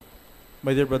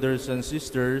My dear brothers and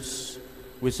sisters,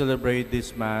 we celebrate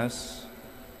this Mass,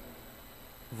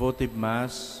 votive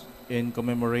Mass, in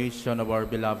commemoration of our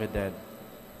beloved dead.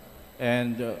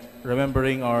 And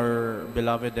remembering our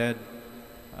beloved dead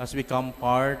has become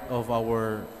part of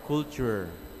our culture.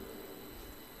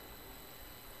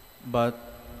 But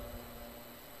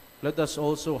let us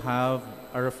also have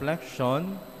a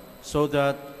reflection so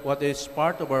that what is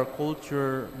part of our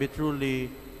culture be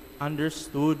truly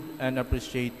understood and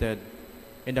appreciated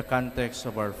in the context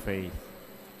of our faith.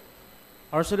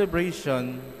 Our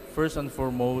celebration, first and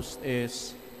foremost,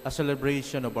 is a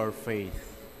celebration of our faith.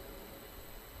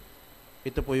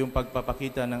 Ito po yung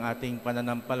pagpapakita ng ating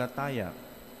pananampalataya.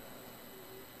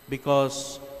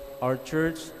 Because our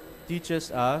church teaches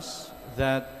us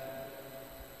that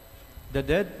the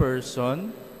dead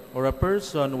person or a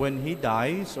person when he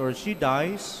dies or she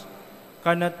dies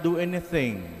cannot do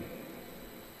anything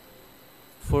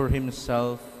for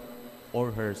himself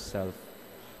or herself.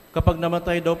 Kapag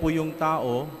namatay daw po yung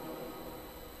tao,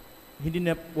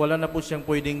 wala na po siyang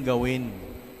pwedeng gawin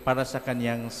para sa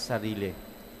kanyang sarili.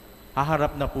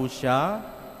 Haharap na po siya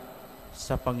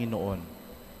sa Panginoon.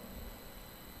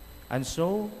 And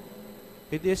so,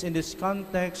 it is in this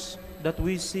context that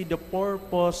we see the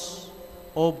purpose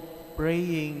of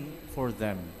praying for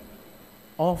them,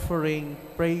 offering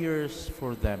prayers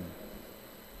for them.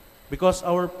 Because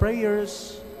our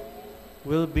prayers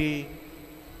will be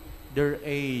their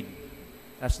aid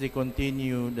as they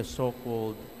continue the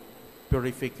so-called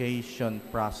purification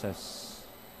process.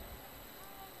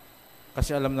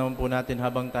 Kasi alam naman po natin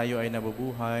habang tayo ay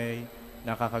nabubuhay,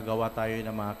 nakakagawa tayo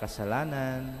ng mga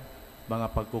kasalanan, mga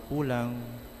pagkukulang.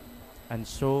 And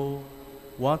so,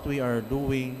 what we are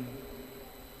doing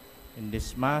in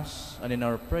this Mass and in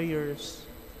our prayers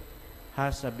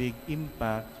has a big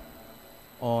impact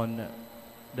on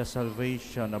the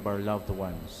salvation of our loved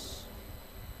ones.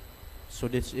 So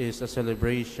this is a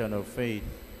celebration of faith.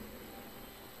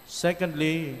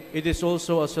 Secondly, it is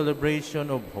also a celebration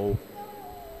of hope.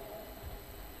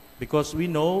 Because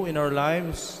we know in our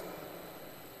lives,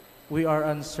 we are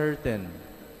uncertain.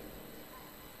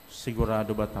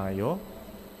 Sigurado ba tayo?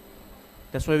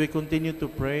 That's why we continue to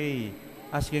pray,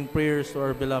 asking prayers to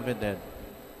our beloved dead.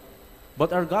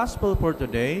 But our gospel for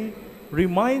today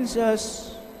reminds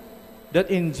us that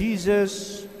in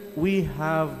Jesus we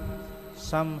have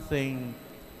something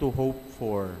to hope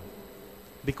for.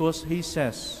 Because He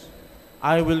says,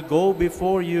 I will go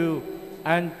before you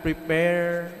and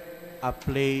prepare a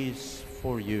place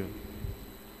for you.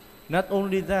 Not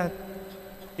only that,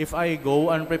 if I go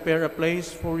and prepare a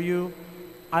place for you,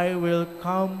 I will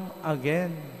come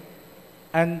again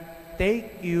and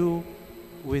take you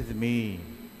with me,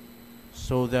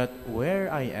 so that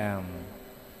where I am,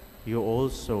 you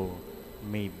also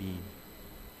may be.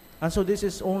 And so this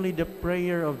is only the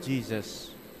prayer of Jesus,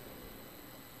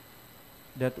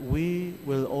 that we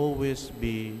will always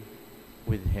be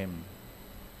with Him.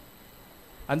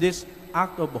 And this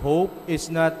act of hope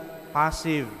is not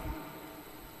passive,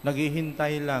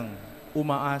 naghihintay lang,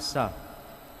 umaasa,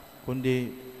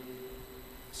 kundi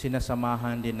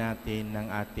sinasamahan din natin ng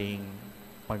ating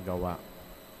paggawa.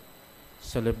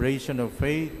 Celebration of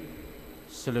faith,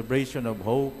 celebration of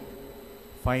hope,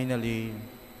 finally,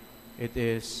 it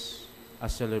is a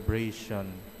celebration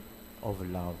of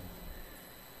love,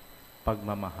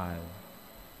 pagmamahal.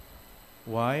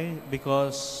 Why?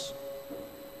 Because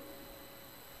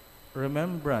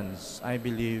remembrance, I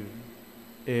believe,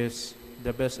 is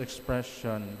the best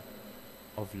expression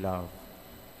of love.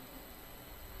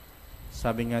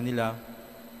 Sabi nga nila,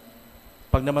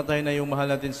 pag namatay na yung mahal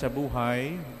natin sa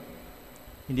buhay,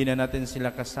 hindi na natin sila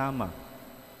kasama.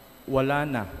 Wala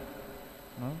na.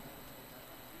 No?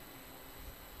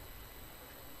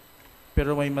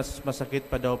 Pero may mas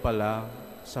masakit pa daw pala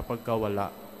sa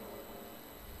pagkawala.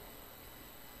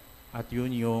 At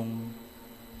yun yung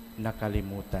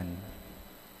nakalimutan.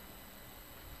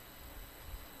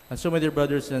 And so, my dear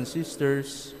brothers and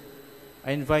sisters,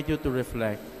 I invite you to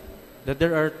reflect that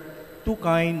there are two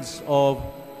kinds of,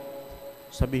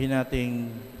 sabihin nating,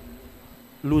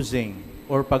 losing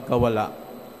or pagkawala.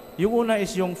 Yung una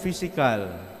is yung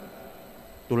physical.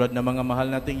 Tulad ng mga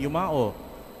mahal nating yumao.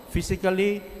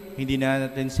 Physically, hindi na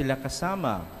natin sila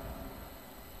kasama.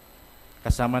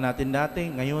 Kasama natin dati,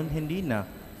 ngayon hindi na.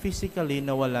 Physically,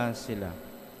 nawala sila.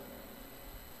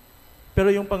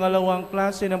 Pero yung pangalawang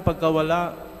klase ng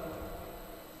pagkawala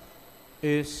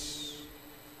is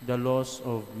the loss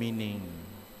of meaning,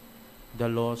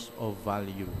 the loss of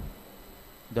value,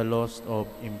 the loss of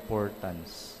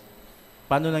importance.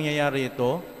 Paano nangyayari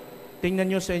ito? Tingnan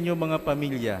nyo sa inyong mga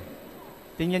pamilya.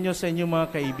 Tingnan nyo sa inyong mga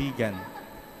kaibigan.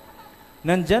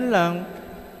 Nandyan lang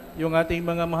yung ating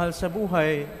mga mahal sa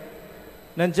buhay.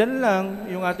 Nandyan lang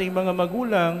yung ating mga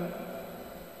magulang.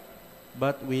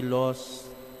 But we lost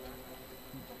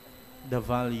the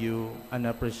value and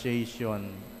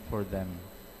appreciation for them.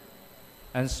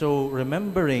 And so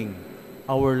remembering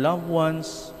our loved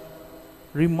ones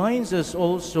reminds us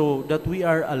also that we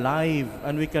are alive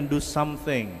and we can do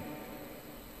something.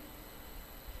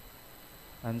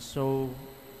 And so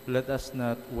let us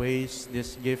not waste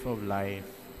this gift of life.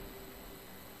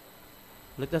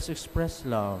 Let us express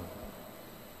love.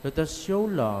 Let us show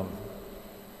love.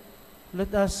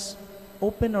 Let us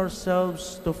open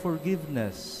ourselves to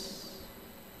forgiveness.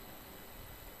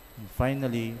 And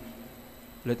finally,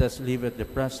 let us live at the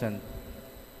present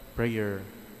prayer,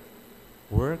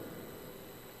 work,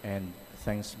 and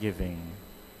thanksgiving.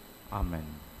 Amen.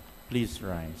 Please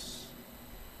rise.